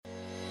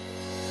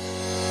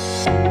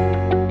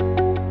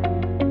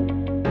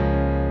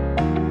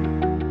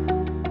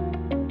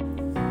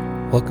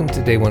Welcome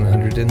to day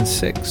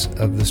 106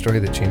 of The Story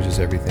That Changes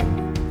Everything.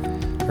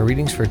 Our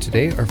readings for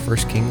today are 1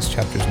 Kings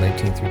chapters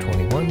 19 through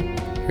 21.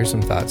 Here's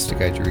some thoughts to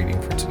guide your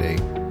reading for today.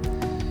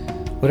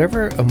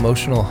 Whatever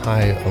emotional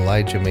high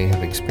Elijah may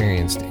have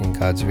experienced in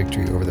God's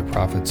victory over the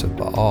prophets of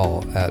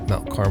Baal at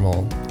Mount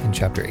Carmel in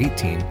chapter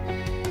 18,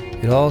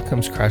 it all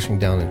comes crashing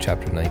down in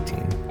chapter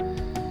 19.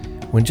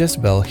 When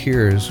Jezebel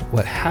hears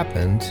what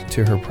happened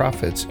to her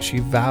prophets, she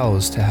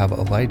vows to have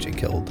Elijah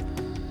killed.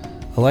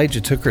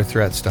 Elijah took her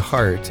threats to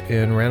heart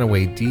and ran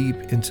away deep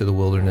into the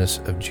wilderness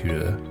of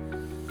Judah.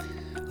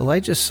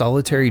 Elijah's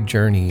solitary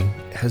journey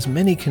has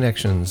many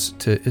connections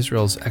to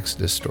Israel's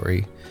Exodus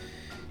story.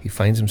 He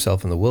finds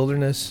himself in the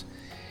wilderness.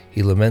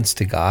 He laments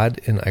to God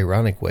in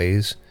ironic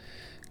ways.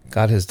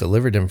 God has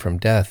delivered him from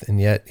death,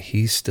 and yet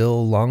he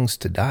still longs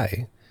to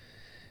die.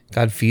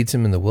 God feeds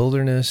him in the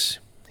wilderness.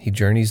 He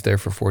journeys there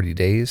for 40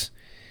 days,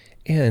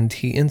 and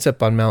he ends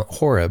up on Mount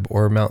Horeb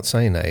or Mount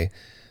Sinai,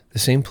 the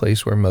same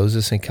place where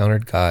Moses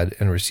encountered God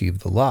and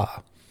received the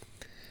law.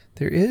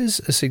 There is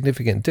a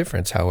significant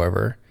difference,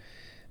 however.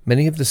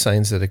 Many of the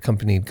signs that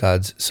accompanied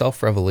God's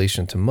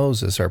self-revelation to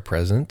Moses are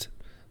present: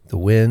 the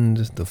wind,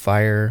 the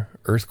fire,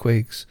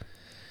 earthquakes.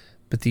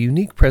 But the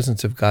unique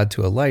presence of God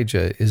to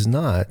Elijah is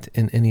not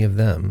in any of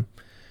them.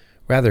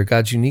 Rather,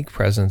 God's unique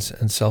presence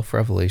and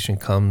self-revelation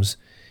comes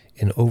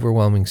in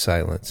overwhelming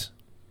silence.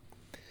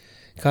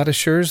 God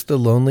assures the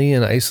lonely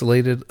and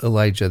isolated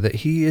Elijah that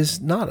he is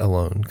not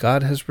alone.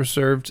 God has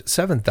preserved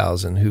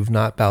 7,000 who've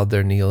not bowed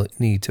their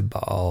knee to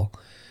Baal.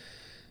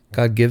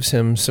 God gives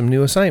him some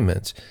new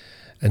assignments: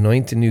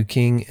 anoint a new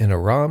king in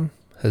Aram,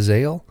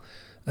 Hazael;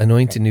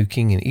 anoint a new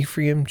king in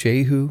Ephraim,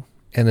 Jehu;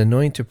 and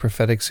anoint a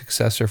prophetic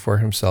successor for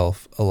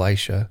himself,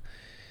 Elisha.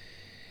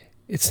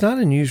 It's not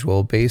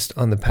unusual, based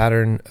on the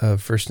pattern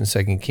of 1st and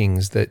 2nd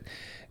Kings, that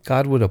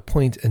God would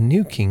appoint a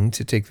new king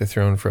to take the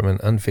throne from an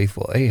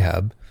unfaithful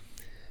Ahab.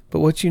 But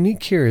what's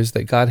unique here is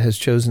that God has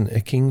chosen a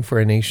king for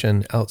a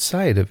nation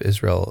outside of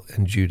Israel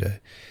and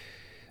Judah.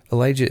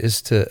 Elijah is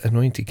to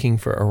anoint a king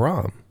for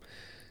Aram.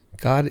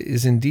 God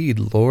is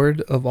indeed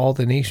Lord of all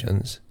the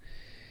nations.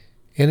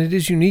 And it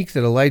is unique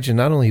that Elijah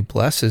not only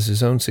blesses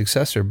his own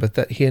successor, but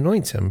that he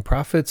anoints him.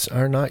 Prophets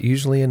are not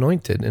usually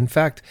anointed. In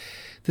fact,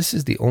 this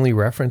is the only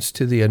reference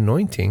to the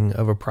anointing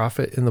of a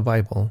prophet in the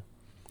Bible.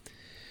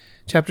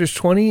 Chapters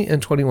 20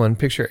 and 21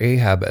 picture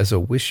Ahab as a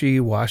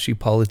wishy-washy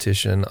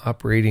politician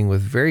operating with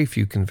very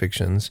few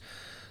convictions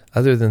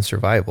other than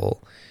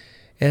survival,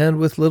 and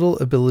with little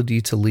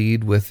ability to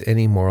lead with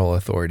any moral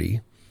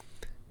authority.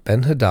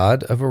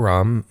 Ben-Hadad of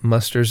Aram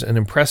musters an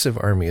impressive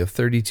army of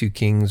 32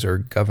 kings or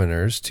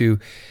governors to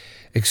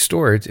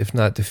extort, if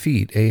not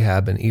defeat,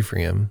 Ahab and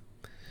Ephraim.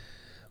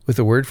 With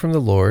a word from the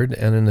Lord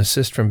and an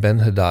assist from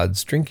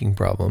Ben-Hadad's drinking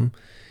problem,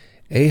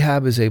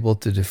 Ahab is able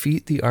to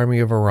defeat the army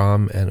of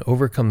Aram and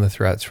overcome the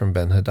threats from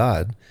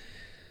Ben-Hadad.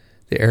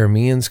 The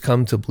Arameans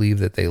come to believe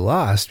that they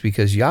lost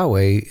because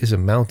Yahweh is a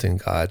mountain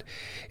god.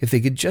 If they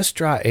could just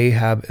draw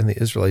Ahab and the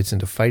Israelites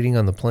into fighting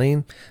on the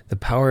plain, the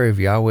power of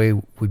Yahweh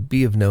would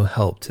be of no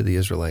help to the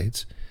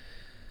Israelites.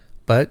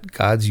 But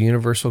God's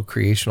universal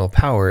creational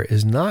power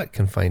is not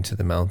confined to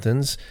the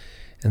mountains,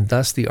 and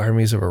thus the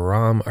armies of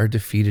Aram are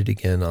defeated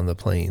again on the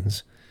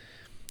plains.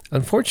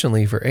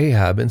 Unfortunately for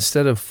Ahab,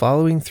 instead of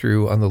following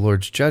through on the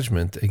Lord's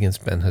judgment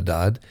against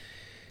Ben-Hadad,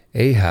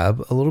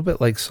 Ahab, a little bit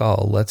like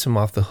Saul, lets him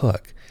off the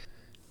hook.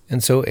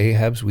 And so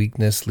Ahab's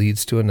weakness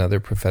leads to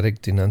another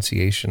prophetic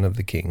denunciation of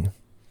the king.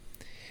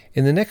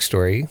 In the next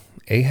story,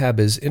 Ahab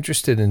is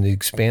interested in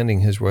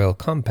expanding his royal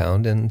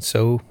compound, and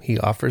so he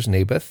offers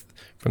Naboth,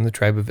 from the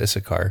tribe of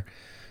Issachar,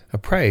 a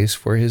price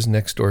for his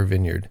next-door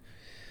vineyard.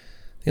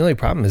 The only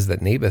problem is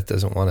that Naboth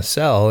doesn't want to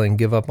sell and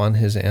give up on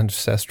his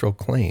ancestral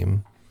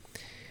claim.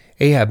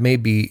 Ahab may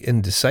be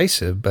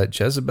indecisive, but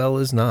Jezebel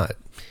is not.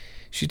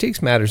 She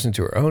takes matters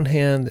into her own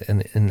hand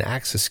and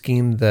enacts a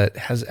scheme that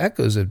has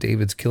echoes of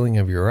David's killing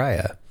of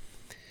Uriah.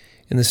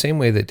 In the same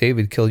way that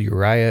David killed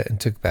Uriah and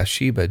took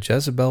Bathsheba,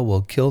 Jezebel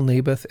will kill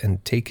Naboth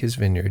and take his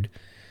vineyard.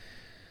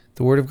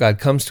 The word of God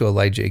comes to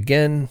Elijah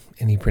again,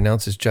 and he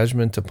pronounces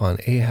judgment upon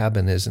Ahab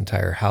and his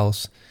entire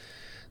house.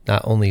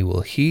 Not only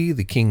will he,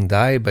 the king,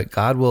 die, but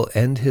God will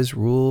end his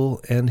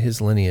rule and his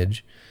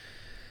lineage.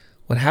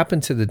 What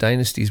happened to the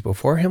dynasties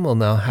before him will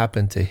now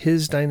happen to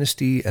his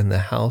dynasty and the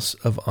house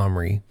of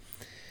Omri.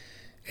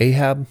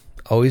 Ahab,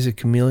 always a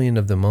chameleon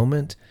of the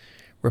moment,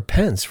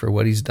 repents for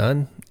what he's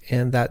done,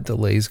 and that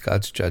delays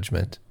God's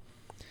judgment.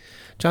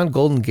 John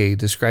Goldengay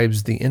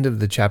describes the end of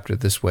the chapter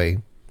this way.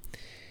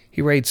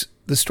 He writes,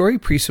 "The story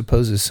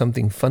presupposes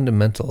something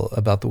fundamental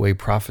about the way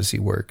prophecy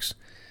works.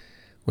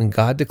 When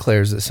God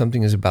declares that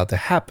something is about to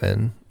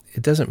happen,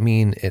 it doesn't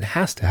mean it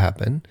has to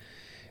happen.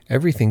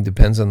 Everything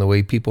depends on the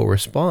way people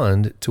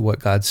respond to what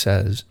God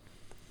says.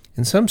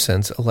 In some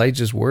sense,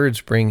 Elijah's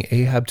words bring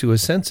Ahab to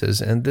his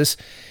senses, and this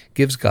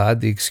gives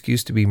God the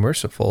excuse to be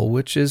merciful,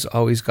 which is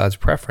always God's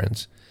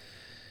preference.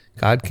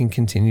 God can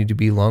continue to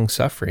be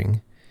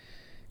long-suffering.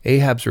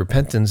 Ahab's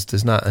repentance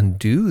does not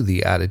undo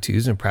the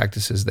attitudes and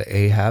practices that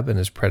Ahab and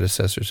his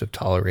predecessors have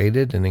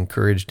tolerated and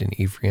encouraged in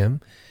Ephraim.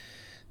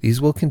 These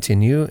will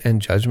continue,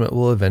 and judgment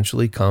will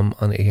eventually come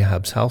on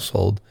Ahab's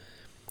household.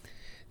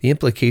 The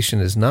implication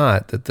is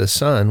not that the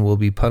son will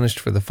be punished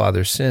for the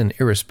father's sin,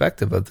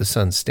 irrespective of the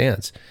son's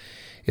stance.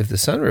 If the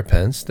son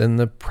repents, then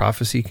the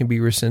prophecy can be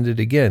rescinded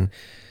again.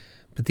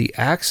 But the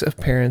acts of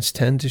parents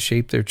tend to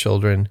shape their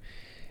children,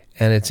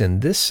 and it's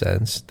in this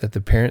sense that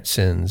the parent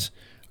sins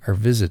are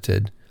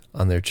visited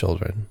on their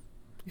children.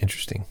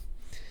 Interesting.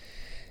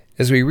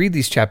 As we read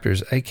these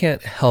chapters, I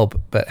can't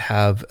help but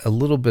have a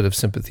little bit of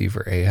sympathy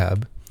for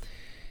Ahab.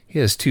 He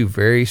has two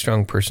very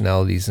strong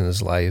personalities in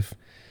his life.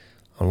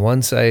 On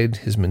one side,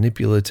 his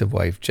manipulative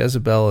wife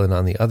Jezebel, and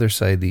on the other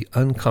side, the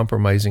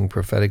uncompromising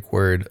prophetic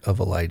word of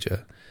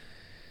Elijah.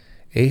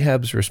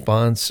 Ahab's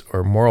response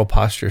or moral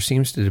posture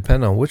seems to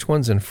depend on which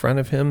one's in front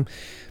of him,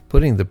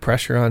 putting the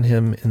pressure on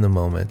him in the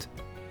moment.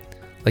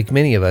 Like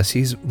many of us,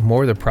 he's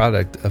more the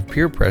product of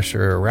peer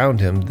pressure around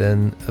him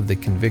than of the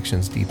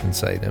convictions deep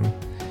inside him.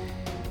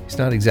 He's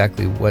not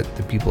exactly what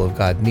the people of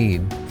God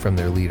need from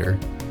their leader.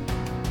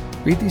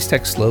 Read these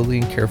texts slowly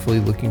and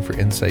carefully, looking for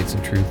insights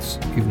and truths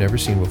you've never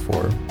seen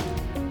before.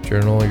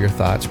 Journal your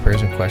thoughts,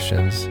 prayers, and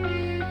questions,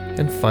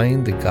 and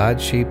find the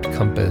God-shaped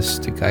compass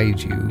to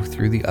guide you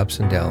through the ups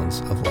and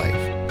downs of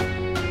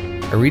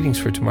life. Our readings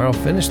for tomorrow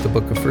finish the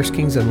book of 1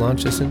 Kings and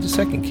launch us into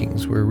 2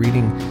 Kings. We're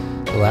reading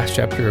the last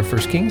chapter of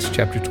 1 Kings,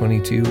 chapter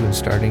 22, and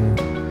starting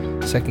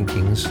 2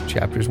 Kings,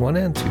 chapters 1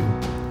 and 2.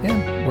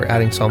 And we're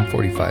adding Psalm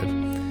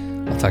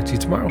 45. I'll talk to you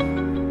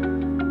tomorrow.